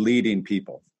you're leading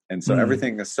people. And so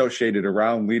everything associated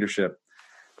around leadership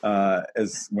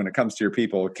is when it comes to your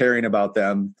people, caring about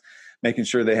them, making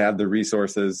sure they have the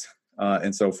resources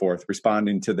and so forth,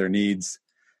 responding to their needs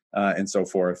and so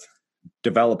forth,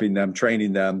 developing them,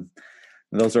 training them.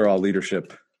 Those are all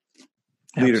leadership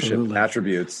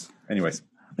attributes. Anyways.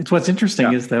 It's what's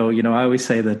interesting is though, I always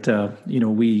say that,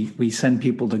 we send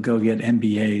people to go get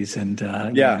MBAs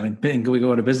and we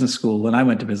go to business school, and I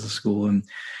went to business school, and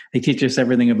they teach us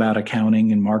everything about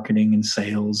accounting and marketing and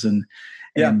sales and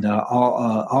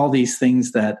all these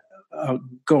things that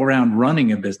go around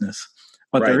running a business.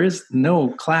 But there is no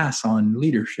class on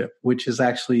leadership, which is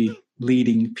actually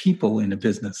leading people in a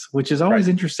business, which is always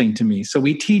interesting to me. So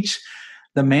we teach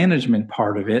the management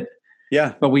part of it.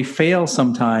 Yeah. But we fail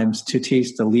sometimes to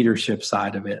teach the leadership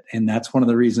side of it. And that's one of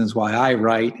the reasons why I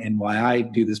write and why I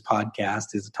do this podcast,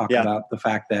 is to talk about the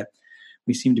fact that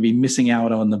we seem to be missing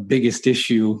out on the biggest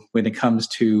issue when it comes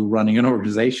to running an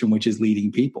organization, which is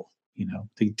leading people,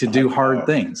 to do hard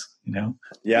things,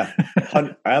 Yeah,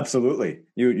 absolutely.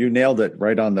 You nailed it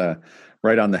right on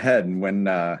the head. And when,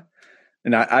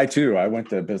 and I too, I went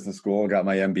to business school, got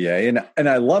my MBA, and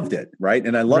I loved it. Right.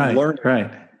 And I loved learning,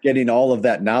 getting all of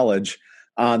that knowledge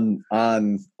on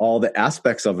all the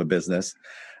aspects of a business.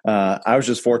 I was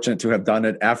just fortunate to have done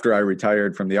it after I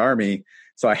retired from the Army.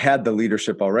 So I had the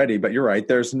leadership already, but you're right.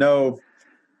 There's no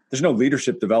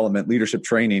leadership development, leadership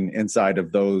training inside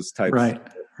of those types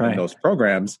of those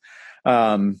programs.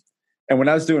 And when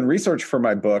I was doing research for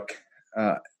my book,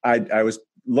 I was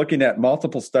looking at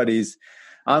multiple studies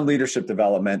on leadership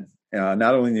development,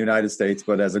 not only in the United States,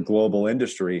 but as a global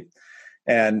industry.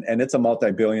 And it's a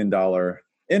multi-billion-dollar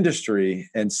industry.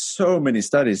 And so many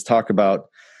studies talk about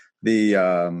the,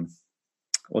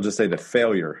 we'll just say the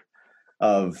failure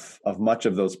of much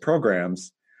of those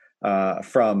programs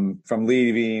from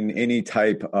leaving any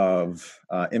type of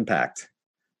impact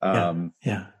when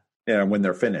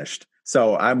they're finished.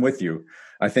 So I'm with you.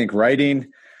 I think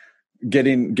writing,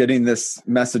 getting this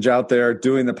message out there,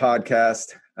 doing the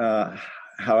podcast,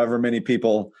 however many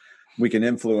people we can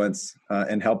influence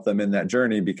and help them in that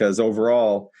journey, because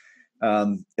overall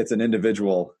it's an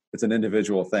individual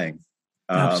thing.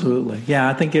 Absolutely. Yeah.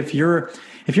 I think if you're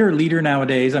a leader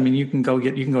nowadays, I mean, you can go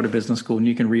to business school and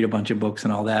you can read a bunch of books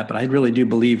and all that, but I really do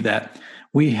believe that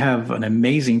we have an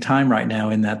amazing time right now,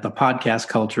 in that the podcast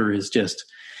culture is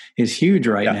huge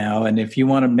right now. And if you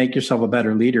want to make yourself a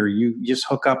better leader, you just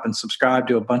hook up and subscribe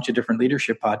to a bunch of different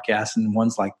leadership podcasts, and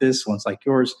ones like this, ones like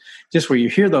yours, just where you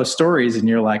hear those stories and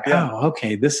you're like, oh,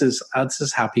 okay, this is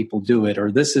how people do it. Or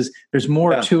there's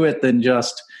more to it than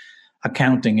just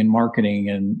accounting and marketing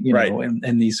and, know,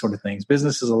 and these sort of things.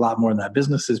 Business is a lot more than that.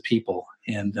 Business is people.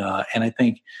 And I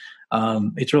think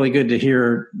it's really good to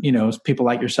hear, people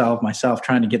like yourself, myself,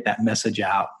 trying to get that message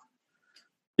out.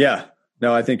 Yeah,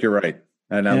 no, I think you're right.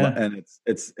 And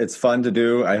it's fun to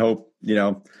do. I hope,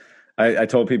 I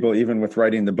told people, even with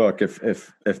writing the book,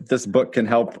 if this book can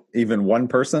help even one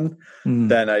person,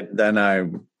 then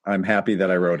I'm happy that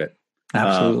I wrote it.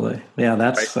 Absolutely.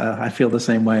 That's, I feel the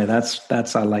same way. That's,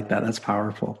 I like that. That's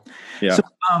powerful. Yeah.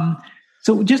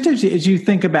 So just as you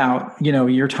think about,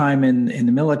 your time in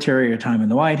the military, your time in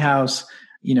the White House,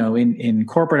 in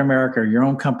corporate America, or your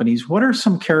own companies, what are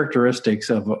some characteristics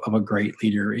of a great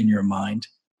leader in your mind?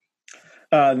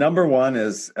 Number one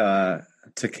is to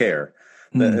care.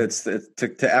 It's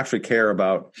to actually care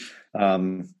about.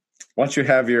 Once you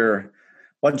have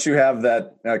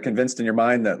that convinced in your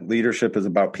mind that leadership is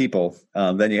about people,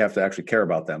 then you have to actually care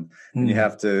about them, and you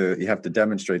have to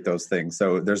demonstrate those things.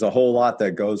 So there's a whole lot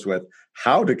that goes with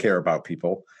how to care about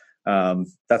people.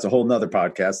 That's a whole nother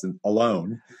podcast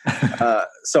alone.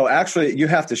 So actually, you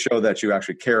have to show that you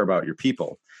actually care about your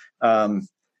people. I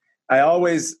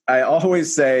always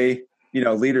say,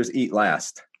 leaders eat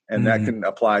last, and that can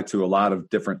apply to a lot of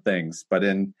different things. But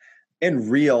in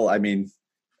real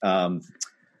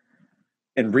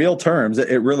terms,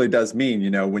 it really does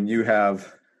mean, when you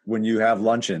have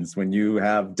luncheons, when you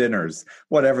have dinners,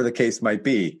 whatever the case might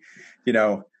be,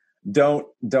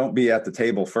 don't be at the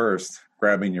table first,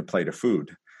 grabbing your plate of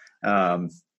food.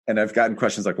 And I've gotten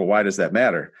questions like, well, why does that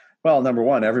matter? Well, number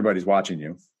one, everybody's watching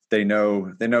you. They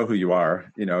know who you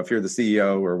are. If you're the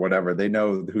CEO or whatever, they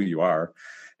know who you are,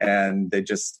 and they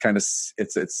just kind of,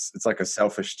 it's like a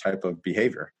selfish type of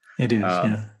behavior. It is.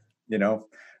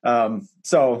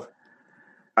 So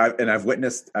I've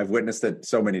witnessed it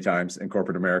so many times in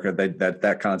corporate America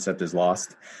that concept is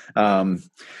lost.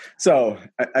 So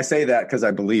I say that because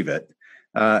I believe it.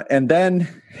 And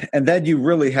then you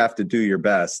really have to do your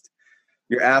best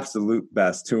your absolute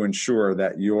best to ensure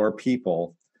that your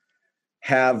people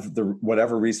have the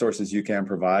whatever resources you can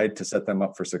provide to set them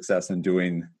up for success in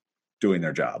doing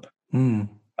their job.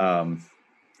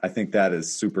 I think that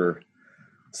is super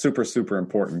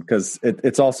important, because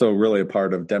it's also really a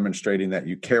part of demonstrating that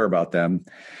you care about them,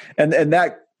 and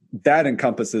that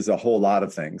encompasses a whole lot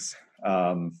of things.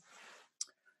 So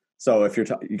if you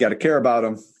got to care about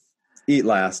them, eat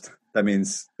last. That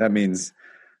means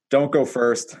don't go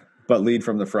first, but lead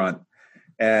from the front,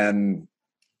 and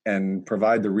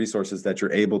provide the resources that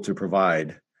you're able to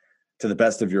provide to the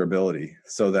best of your ability,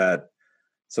 so that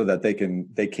they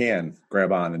can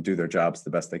grab on and do their jobs the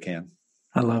best they can.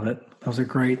 I love it. Those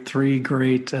are three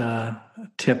great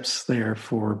tips there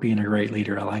for being a great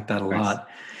leader. I like that a lot.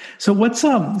 So what's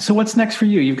next for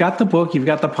you? You've got the book, you've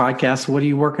got the podcast. What are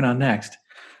you working on next?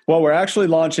 Well, we're actually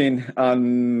launching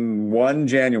on 1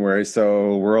 January.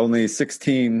 So we're only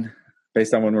 16,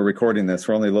 based on when we're recording this,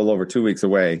 we're only a little over 2 weeks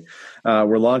away.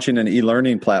 We're launching an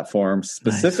e-learning platform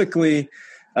specifically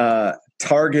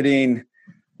targeting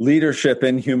leadership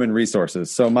in human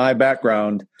resources. So my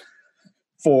background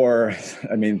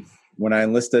when I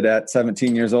enlisted at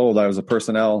 17 years old, I was a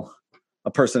personnel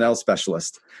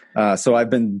specialist. So I've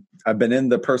been in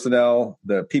the personnel,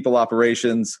 the people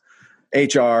operations,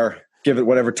 HR, give it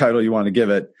whatever title you want to give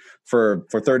it, for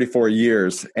 34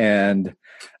 years. And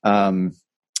we're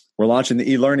launching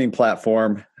the e-learning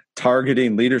platform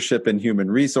targeting leadership in human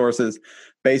resources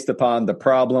based upon the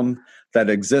problem that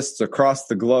exists across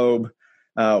the globe,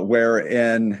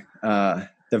 wherein the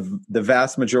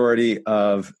vast majority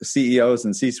of CEOs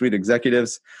and C-suite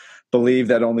executives believe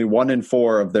that only 1 in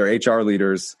 4 of their HR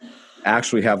leaders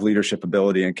actually have leadership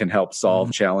ability and can help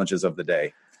solve challenges of the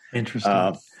day.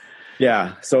 Interesting.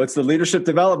 Yeah. So it's the leadership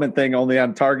development thing, only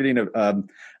I'm targeting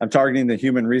the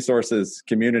human resources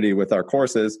community with our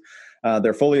courses.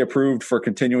 They're fully approved for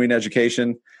continuing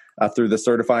education through the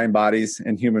certifying bodies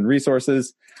in human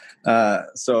resources.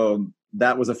 So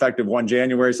that was effective 1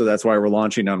 January. So that's why we're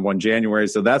launching on 1 January.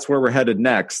 So that's where we're headed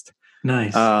next.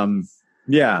 Nice.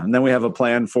 Yeah. And then we have a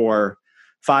plan for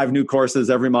 5 new courses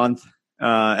every month.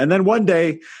 And then one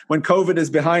day when COVID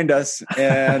is behind us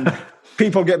and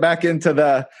people get back into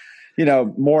the,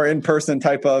 more in-person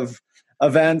type of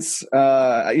events,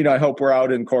 I hope we're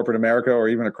out in corporate America or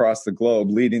even across the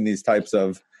globe leading these types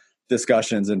of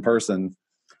discussions in person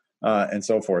and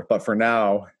so forth. But for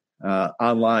now,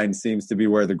 online seems to be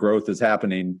where the growth is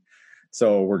happening.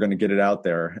 So we're going to get it out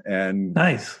there, and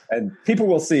nice. And people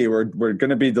will see we're going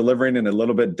to be delivering in a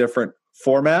little bit different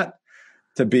format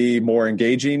to be more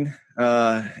engaging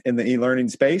in the e-learning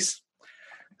space.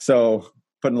 So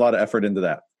putting a lot of effort into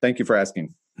that. Thank you for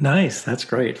asking. Nice. That's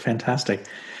great. Fantastic.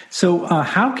 So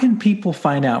how can people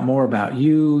find out more about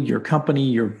you, your company,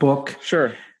 your book?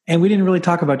 Sure. And we didn't really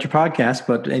talk about your podcast,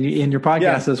 but in your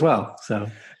podcast as well.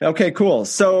 So, okay, cool.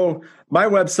 So my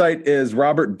website is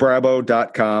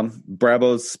robertbrabo.com.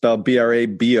 Brabo's spelled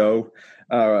B-R-A-B-O.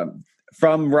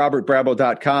 From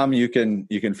robertbrabo.com, you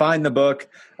can find the book.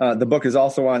 The book is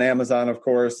also on Amazon, of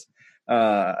course.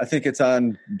 I think it's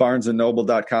on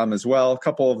barnesandnoble.com as well. A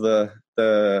couple of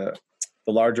the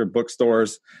larger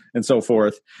bookstores and so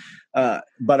forth.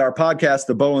 But our podcast,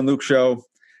 The Bo and Luke Show,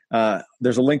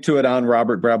 there's a link to it on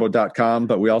robertbrabo.com,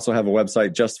 but we also have a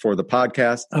website just for the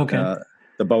podcast. Okay.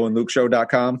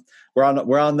 theboandlukeshow.com.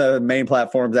 We're on the main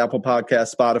platforms, Apple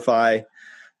Podcasts, Spotify,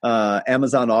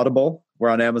 Amazon Audible. We're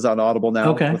on Amazon Audible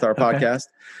now with our podcast.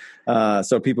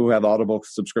 So people who have Audible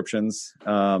subscriptions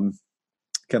can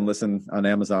listen on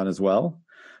Amazon as well.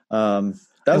 Those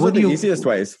are the easiest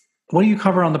ways. What do you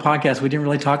cover on the podcast? We didn't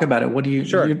really talk about it. What do you?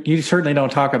 Sure. You certainly don't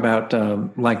talk about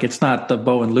it's not the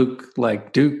Bo and Luke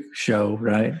Duke show,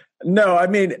 right? No, I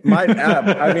mean my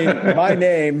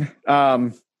name,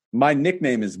 my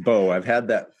nickname is Bo. I've had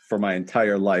that for my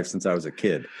entire life since I was a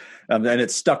kid, and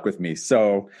it stuck with me.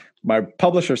 So my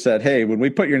publisher said, "Hey, when we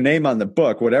put your name on the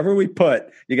book, whatever we put,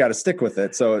 you got to stick with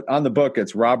it." So on the book,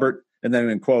 it's Robert, and then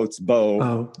in quotes,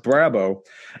 Bo Brabo.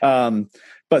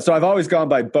 But so I've always gone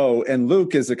by Bo, and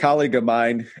Luke is a colleague of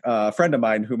mine, a friend of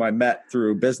mine whom I met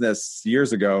through business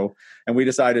years ago, and we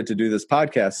decided to do this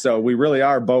podcast. So we really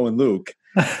are Bo and Luke.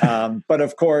 But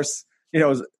of course,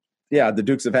 the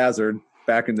Dukes of Hazzard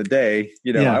back in the day,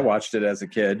 I watched it as a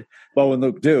kid, Bo and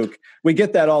Luke Duke. We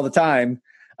get that all the time.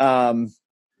 I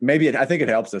think it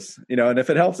helps us, and if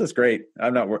it helps us, great.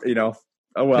 I'm not,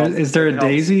 oh well. Is there a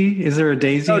Daisy? Is there a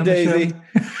Daisy? No Daisy.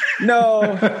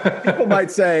 No, people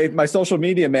might say my social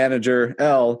media manager,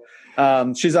 Elle,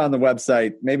 she's on the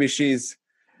website. Maybe she's,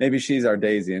 maybe she's our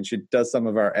Daisy, and she does some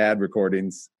of our ad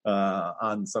recordings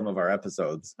on some of our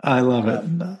episodes. I love it.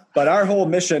 But our whole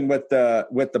mission with the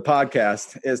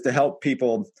podcast is to help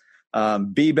people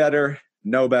be better,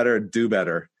 know better, do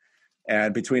better.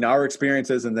 And between our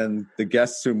experiences and then the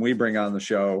guests whom we bring on the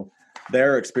show,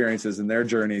 their experiences and their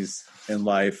journeys in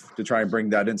life, to try and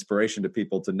bring that inspiration to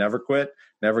people to never quit,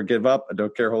 never give up. I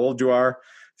don't care how old you are.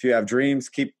 If you have dreams,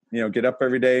 get up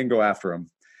every day and go after them.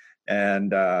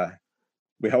 And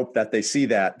we hope that they see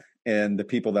that in the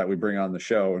people that we bring on the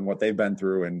show and what they've been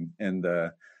through and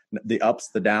the ups,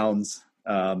 the downs,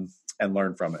 and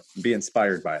learn from it, be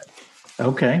inspired by it.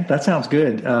 Okay, that sounds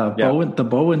good. The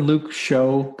Bo and Luke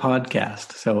Show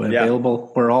podcast. So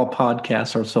available where all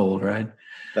podcasts are sold, right?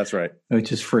 That's right.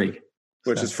 Which is free.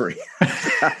 It's free.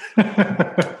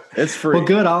 Well,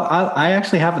 good. I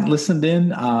actually haven't listened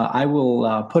in. I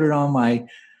will put it on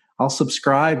I'll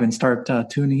subscribe and start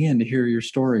tuning in to hear your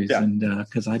stories. Yeah. And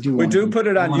because we do put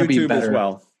it on YouTube as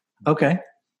well. Okay,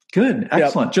 good.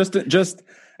 Excellent. Yeah, just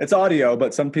it's audio,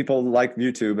 but some people like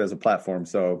YouTube as a platform.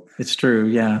 So it's true.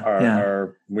 Yeah.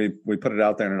 We put it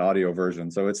out there in an audio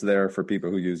version. So it's there for people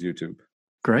who use YouTube.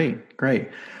 Great.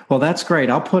 Well, that's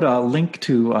great. I'll put a link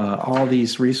to all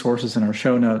these resources in our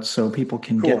show notes so people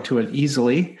can get to it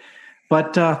easily.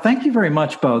 But thank you very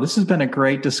much, Bo. This has been a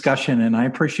great discussion, and I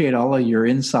appreciate all of your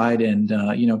insight. And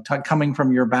coming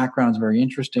from your background is very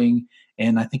interesting,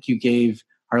 and I think you gave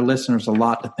our listeners a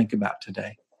lot to think about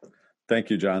today.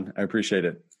 Thank you, John. I appreciate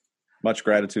it. Much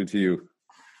gratitude to you.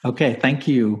 Okay, thank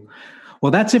you.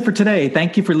 Well, that's it for today.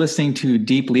 Thank you for listening to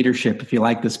Deep Leadership. If you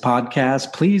like this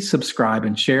podcast, please subscribe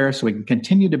and share so we can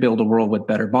continue to build a world with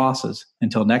better bosses.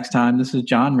 Until next time, this is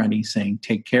John Rennie saying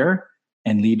take care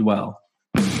and lead well.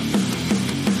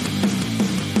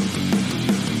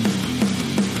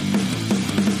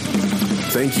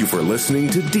 Thank you for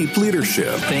listening to Deep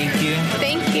Leadership. Thank you.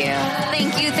 Thank you.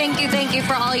 Thank you, thank you, thank you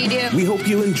for all you do. We hope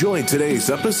you enjoyed today's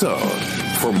episode.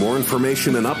 For more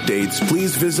information and updates,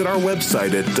 please visit our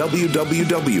website at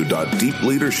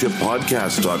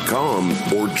www.deepleadershippodcast.com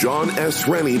or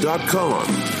johnsrennie.com.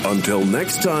 Until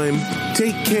next time,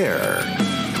 take care.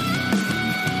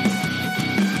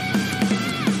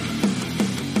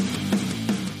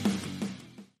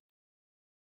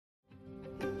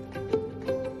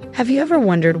 Have you ever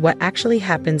wondered what actually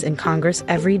happens in Congress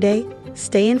every day?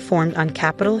 Stay informed on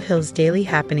Capitol Hill's daily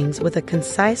happenings with a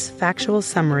concise, factual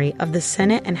summary of the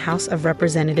Senate and House of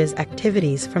Representatives'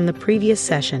 activities from the previous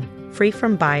session, free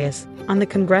from bias, on the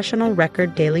Congressional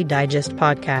Record Daily Digest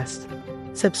podcast.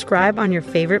 Subscribe on your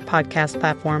favorite podcast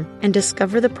platform and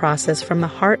discover the process from the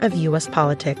heart of U.S.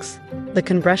 politics. The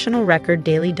Congressional Record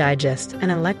Daily Digest, an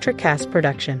Electricast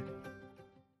production.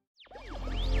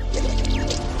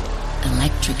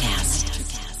 Electricast.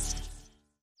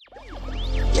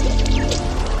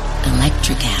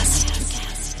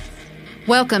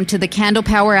 Welcome to the Candle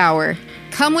Power Hour.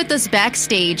 Come with us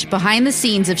backstage behind the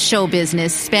scenes of show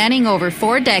business spanning over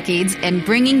 4 decades and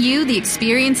bringing you the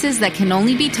experiences that can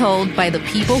only be told by the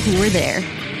people who were there.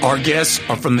 Our guests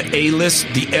are from the A-list,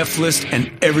 the F-list,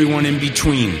 and everyone in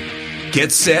between.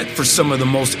 Get set for some of the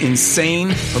most insane,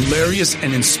 hilarious,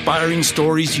 and inspiring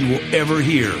stories you will ever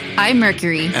hear. I'm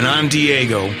Mercury. And I'm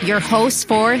Diego. Your host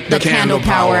for the Candle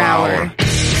Power Hour.